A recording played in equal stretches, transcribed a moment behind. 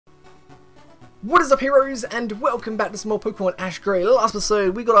What is up, heroes, and welcome back to some more Pokemon Ash Grey. Last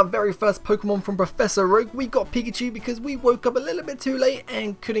episode we got our very first Pokemon from Professor Rogue. We got Pikachu because we woke up a little bit too late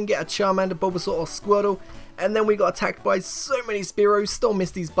and couldn't get a Charmander, Bulbasaur or Squirtle, and then we got attacked by so many Spearows, stole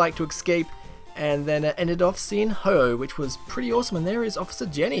Misty's bike to escape, and then ended off seeing Ho, which was pretty awesome. And there is Officer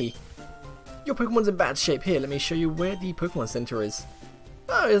Jenny. Your Pokemon's in bad shape. Here, let me show you where the Pokemon Center is.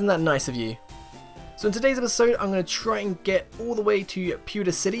 Oh, isn't that nice of you? So in today's episode, I'm going to try and get all the way to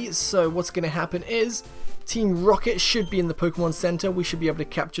Pewter City. So what's going to happen is Team Rocket should be in the Pokemon Center. We should be able to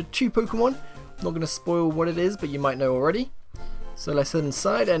capture 2 Pokemon. I'm not going to spoil what it is, but you might know already. So let's head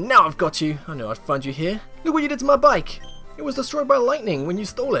inside, and now I've got you. I know I'd find you here. Look what you did to my bike. It was destroyed by lightning when you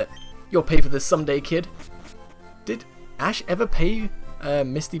stole it. You'll pay for this someday, kid. Did Ash ever pay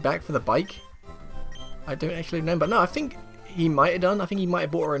Misty back for the bike? I don't actually remember. No, I think he might have done. I think he might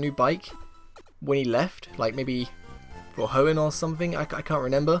have bought her a new bike when he left, like maybe for Hoenn or something. I can't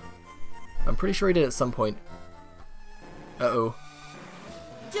remember. I'm pretty sure he did at some point. Uh-oh.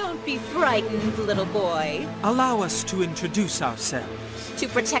 Don't be frightened, little boy. Allow us to introduce ourselves. To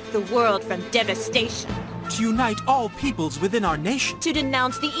protect the world from devastation. To unite all peoples within our nation. To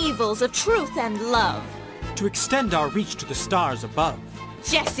denounce the evils of truth and love. To extend our reach to the stars above.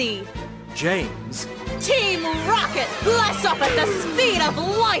 Jesse. James. Team Rocket, blast off at the speed of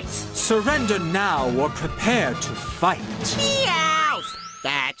light! Surrender now or prepare to fight. Meow!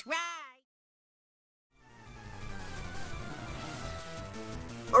 That's right!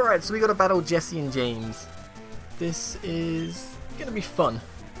 Alright, so we got to battle Jesse and James. This is gonna be fun.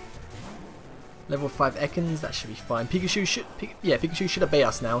 Level 5 Ekans, that should be fine. Pikachu should obey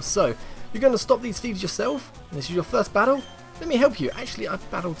us now. So, you're going to stop these thieves yourself, and this is your first battle? Let me help you. Actually,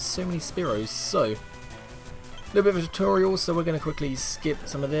 I've battled so many Spearows, so a little bit of a tutorial, so we're going to quickly skip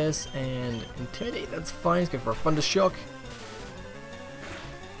some of this and intimidate. That's fine. Let's go for a Thunder Shock.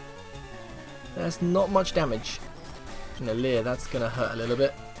 That's not much damage. And a Leer, that's going to hurt a little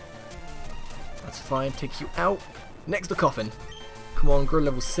bit. That's fine. Take you out. Next, the Coffin. Come on, grow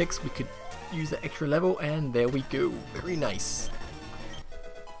level 6. We could use the extra level, and there we go. Very nice.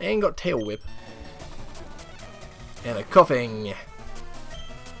 And got Tail Whip. And a Coughing.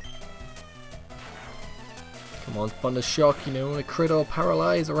 Come on, Thunder Shock, you know, a crit or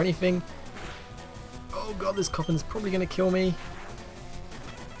paralyze or anything. Oh god, this Coffin's probably going to kill me.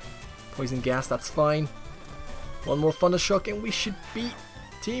 Poison Gas, that's fine. One more Thunder Shock and we should beat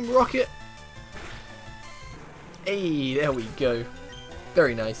Team Rocket. Hey, there we go.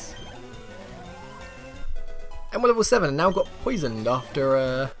 Very nice. And we're level 7 and now got poisoned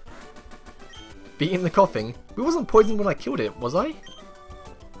after beating the Coughing. We wasn't poisoned when I killed it, was I?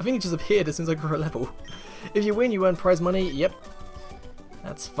 I think it just appeared as soon as I grew a level. If you win, you earn prize money. Yep.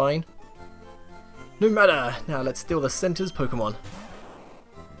 That's fine. No matter. Now let's steal the center's Pokemon.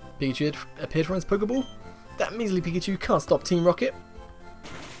 Pikachu appeared from his Pokeball. That measly Pikachu can't stop Team Rocket.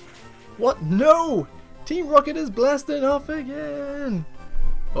 What? No! Team Rocket is blasting off again!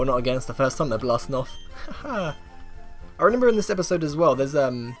 Well, not again. It's the first time they're blasting off. Haha. I remember in this episode as well, there's I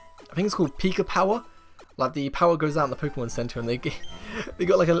think it's called Pika Power. Like the power goes out in the Pokemon Center and they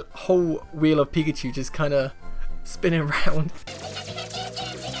got like a whole wheel of Pikachu just kind of spinning around.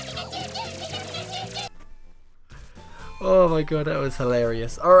 Oh my god, that was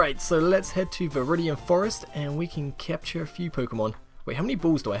hilarious. Alright, so let's head to Viridian Forest and we can capture a few Pokemon. Wait, how many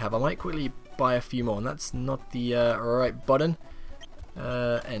balls do I have? I might quickly buy a few more, and that's not the right button.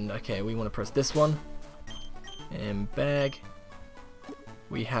 And okay, we want to press this one. And bag.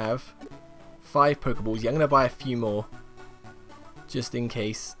 We have 5 Pokeballs. Yeah, I'm going to buy a few more. Just in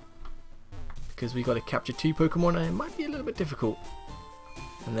case. Because we got to capture 2 Pokemon and it might be a little bit difficult.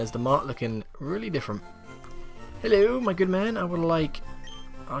 And there's the mart looking really different. Hello, my good man.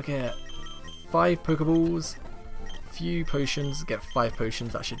 I'll get 5 Pokeballs, few potions, get 5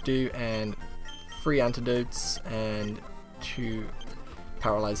 potions, that should do, and 3 antidotes and 2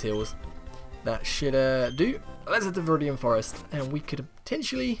 paralyze heals. That should do. Let's head to Viridian Forest and we could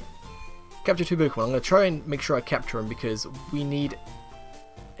potentially capture 2 Pokemon. I'm going to try and make sure I capture them because we need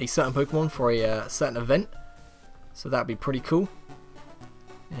a certain Pokemon for a certain event. So that'd be pretty cool.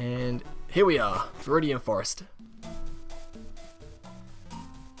 And here we are, Viridian Forest.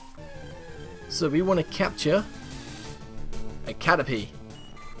 So we want to capture a Caterpie.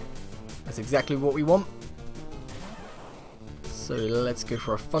 That's exactly what we want. So let's go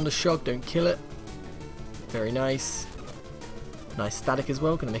for a Thunder Shock, don't kill it. Very nice. Nice static as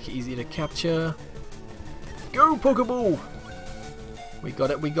well, gonna make it easier to capture. Go Pokeball! We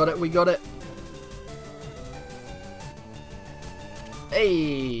got it, we got it, we got it.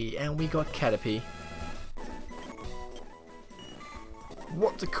 Hey, and we got Caterpie.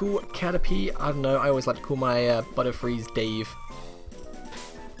 what to call Caterpie. I don't know, I always like to call my Butterfrees Dave.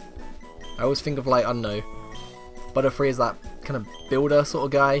 I always think of like, I don't know, Butterfree is that kind of builder sort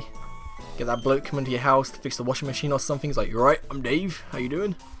of guy. Get that bloke come into your house to fix the washing machine or something. He's like, "You alright? I'm Dave. How you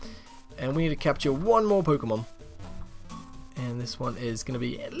doing?" And we need to capture one more Pokemon. And this one is going to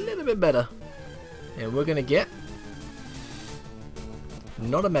be a little bit better. And we're going to get...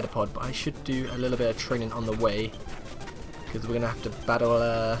 not a Metapod, but I should do a little bit of training on the way. Because we're going to have to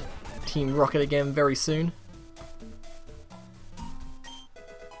battle Team Rocket again very soon.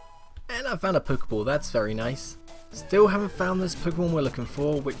 And I found a Pokeball. That's very nice. Still haven't found this Pokemon we're looking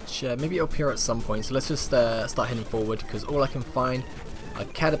for, which maybe it'll appear at some point. So let's just start heading forward, because all I can find are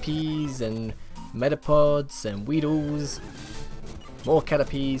Caterpies and Metapods and Weedles. More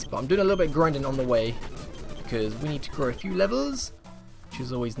Caterpies, but I'm doing a little bit of grinding on the way, because we need to grow a few levels, which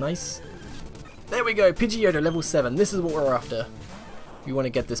is always nice. There we go, Pidgeotto level 7. This is what we're after. We want to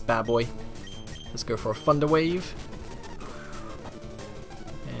get this bad boy. Let's go for a Thunder Wave.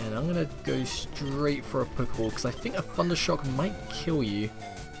 And I'm going to go straight for a Pokeball, because I think a Thunder Shock might kill you.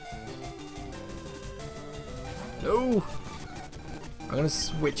 No! I'm going to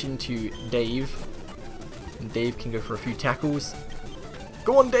switch into Dave. And Dave can go for a few tackles.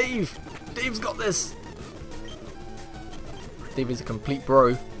 Go on, Dave! Dave's got this! Dave is a complete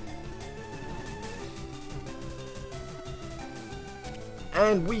bro.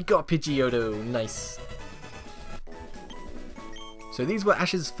 And we got Pidgeotto. Nice. So these were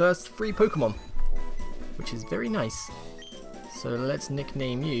Ash's first 3 Pokemon, which is very nice. So let's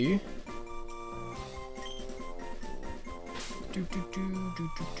nickname you.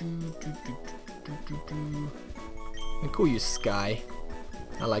 I'll call you Sky.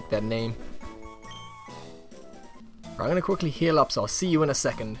 I like that name. Right, I'm going to quickly heal up, so I'll see you in a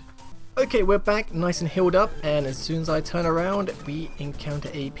second. Okay, we're back, nice and healed up, and as soon as I turn around, we encounter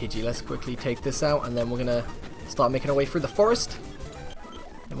a Pidgey. Let's quickly take this out, and then we're going to start making our way through the forest.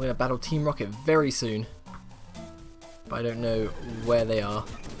 And we're going to battle Team Rocket very soon. But I don't know where they are.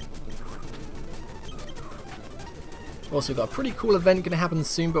 Also got a pretty cool event going to happen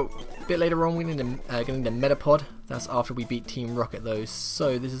soon, but a bit later on we're going to need a Metapod. That's after we beat Team Rocket though,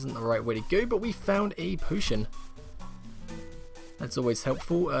 so this isn't the right way to go, but we found a potion. That's always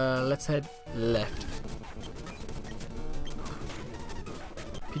helpful. Let's head left.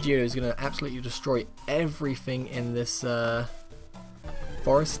 Pidgeotto is going to absolutely destroy everything in this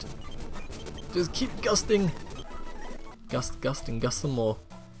forest. Just keep gusting. Gust and gust some more.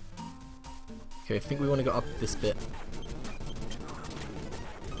 Okay, I think we want to go up this bit.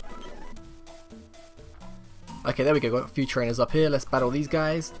 Okay, there we go. Got a few trainers up here. Let's battle these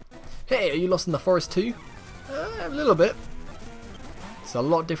guys. Hey, are you lost in the forest too? A little bit. It's a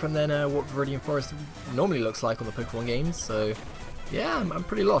lot different than what Viridian Forest normally looks like on the Pokemon games, so yeah, I'm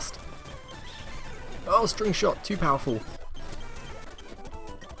pretty lost. Oh, String Shot, too powerful.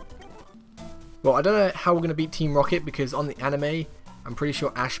 Well, I don't know how we're going to beat Team Rocket, because on the anime, I'm pretty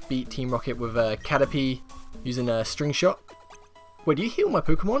sure Ash beat Team Rocket with Caterpie using a String Shot. Wait, do you heal my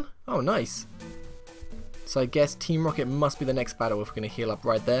Pokemon? Oh, nice. So I guess Team Rocket must be the next battle if we're going to heal up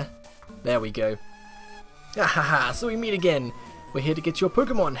right there. There we go. Ahaha, so we meet again. We're here to get your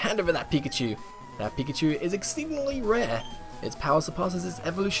Pokemon. Hand over that Pikachu. That Pikachu is exceedingly rare. Its power surpasses its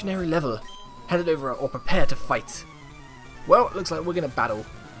evolutionary level. Hand it over or prepare to fight. Well, it looks like we're going to battle.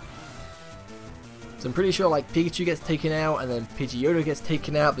 So I'm pretty sure like Pikachu gets taken out, and then Pidgeotto gets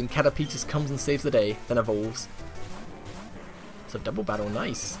taken out, then Caterpie just comes and saves the day, then evolves. It's a double battle,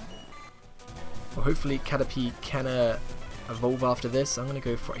 nice. Well, hopefully Caterpie can evolve after this. I'm going to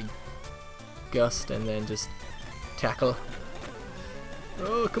go for a Gust and then just tackle.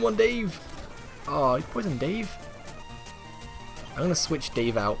 Oh, come on, Dave! Oh, he poisoned Dave. I'm going to switch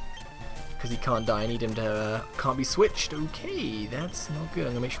Dave out, because he can't die. I need him to, can't be switched. Okay, that's not good.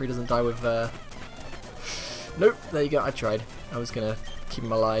 I'm going to make sure he doesn't die with, nope, there you go, I tried. I was going to keep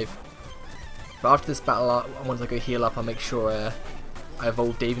him alive. But after this battle, once I go heal up, I'll make sure I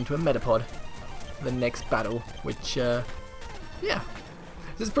evolve Dave into a Metapod for the next battle, which, yeah.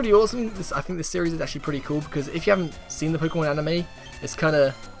 This is pretty awesome. I think this series is actually pretty cool, because if you haven't seen the Pokemon anime, it's kind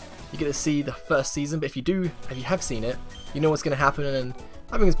of, you get to see the first season, but if you have seen it, you know what's going to happen, and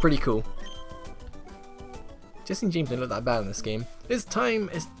I think it's pretty cool. Jesse and James don't look that bad in this game. It's time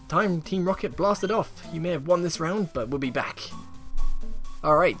Team Rocket blasted off. You may have won this round, but we'll be back.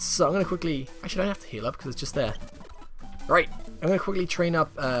 Alright, so I'm going to quickly, actually I don't have to heal up because it's just there. Right, I'm going to quickly train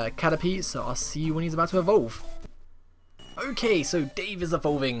up Caterpie, so I'll see you when he's about to evolve. Okay, so Dave is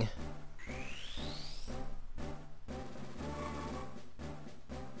evolving.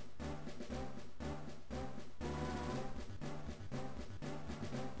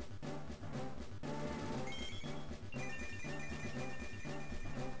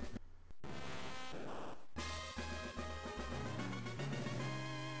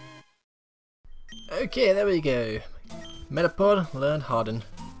 Okay, there we go. Metapod, learn Harden.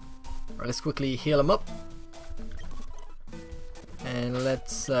 Right, let's quickly heal him up. And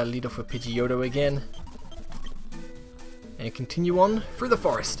let's lead off with Pidgeotto again. And continue on through the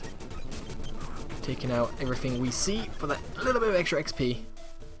forest. Taking out everything we see for that little bit of extra XP.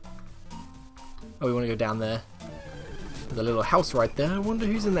 Oh, we want to go down there. There's a little house right there. I wonder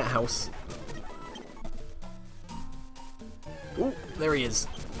who's in that house. Oh, there he is.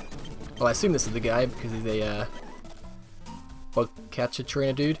 Well, I assume this is the guy because he's a bug catcher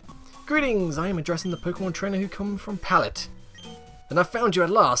trainer dude. Greetings, I am addressing the Pokemon trainer who come from Pallet. And I found you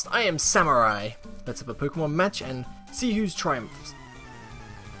at last. I am Samurai. Let's have a Pokemon match and see who's triumphs.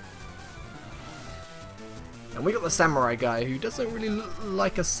 And we got the Samurai guy who doesn't really look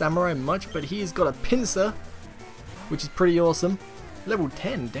like a samurai much, but he's got a pincer, which is pretty awesome. Level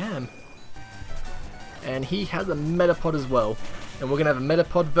 10, damn. And he has a Metapod as well. And we're going to have a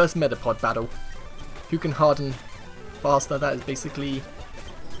Metapod versus Metapod battle. Who can harden faster? That is basically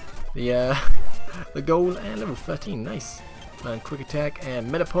the goal. And level 13, nice. And quick attack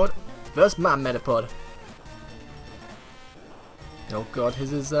and Metapod versus my Metapod. Oh god,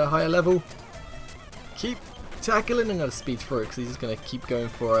 his is higher level. Keep tackling. I'm going to speed through it because he's just going to keep going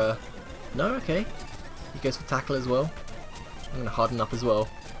for a... No, okay. He goes for tackle as well. I'm going to harden up as well.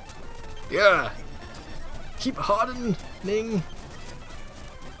 Yeah! Keep hardening!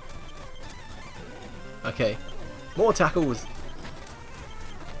 Okay. More tackles!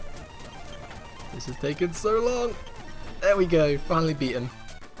 This is taking so long! There we go, finally beat him.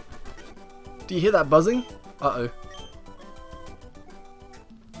 Do you hear that buzzing? Uh-oh.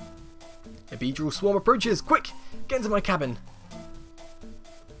 A Beedrill swarm approaches! Quick! Get into my cabin!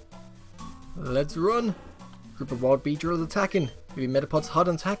 Let's run! Group of wild Beedrills attacking. Maybe Metapod's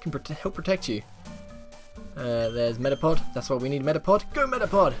hardened attack can help protect you. There's Metapod. That's why we need Metapod. Go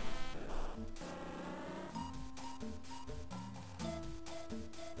Metapod!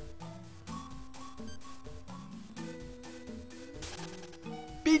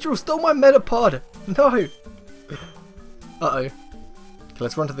 Beedrill stole my Metapod! No! Uh-oh. Okay,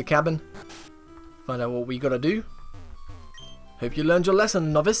 let's run to the cabin. Find out what we gotta do. Hope you learned your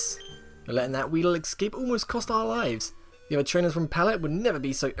lesson, novice. You're letting that Weedle escape almost cost our lives. The other trainers from Pallet would never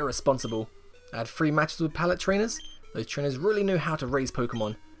be so irresponsible. I had 3 matches with Pallet trainers. Those trainers really know how to raise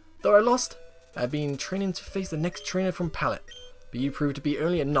Pokemon. Though I lost, I've been training to face the next trainer from Pallet. But you proved to be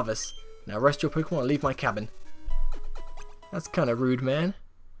only a novice. Now rest your Pokemon and leave my cabin. That's kinda rude, man.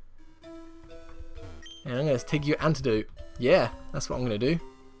 And I'm gonna take your antidote. Yeah, that's what I'm gonna do.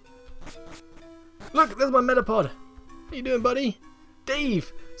 Look, there's my Metapod. How you doing, buddy?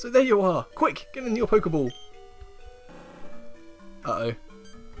 Dave! So there you are. Quick, get in your Pokeball. Uh-oh.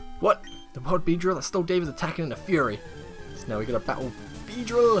 What? The wild Beedrill that stole Dave is attacking in a fury. So now we gotta battle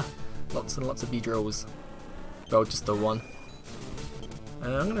Beedrill. Lots and lots of Beedrills. Well, just the one.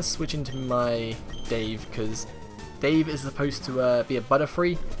 And I'm gonna switch into my Dave because Dave is supposed to be a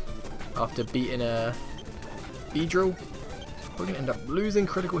Butterfree after beating a Beedrill. We're gonna end up losing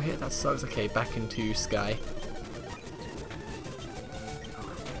critical hit. That sucks. Okay, back into Sky.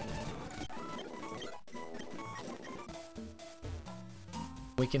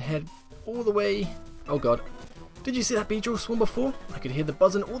 We can head all the way... Oh god. Did you see that Beedrill swarm before? I could hear the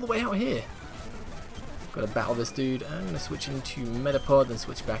buzzing all the way out here. Gotta battle this dude. I'm gonna switch into Metapod and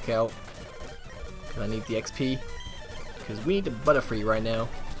switch back out. Because I need the XP. Because we need a Butterfree right now.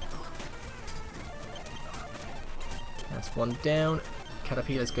 That's one down.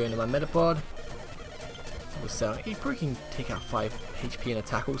 Caterpillar's going to my Metapod. So he probably can take out 5 HP in a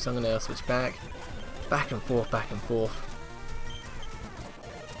tackle, so I'm going to switch back. Back and forth, back and forth.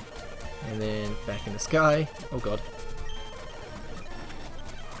 And then back in the Sky. Oh god.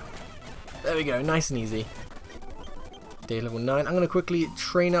 There we go, nice and easy. Day level 9. I'm going to quickly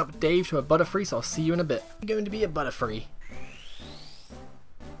train up Dave to a Butterfree, so I'll see you in a bit. I'm going to be a Butterfree.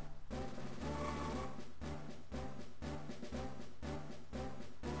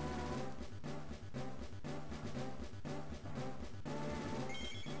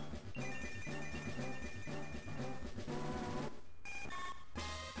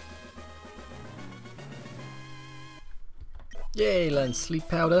 Yay, learn Sleep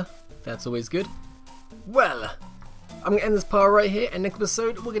Powder. That's always good. Well, I'm going to end this part right here, and next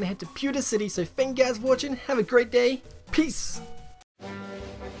episode we're going to head to Pewter City, so thank you guys for watching, have a great day, peace!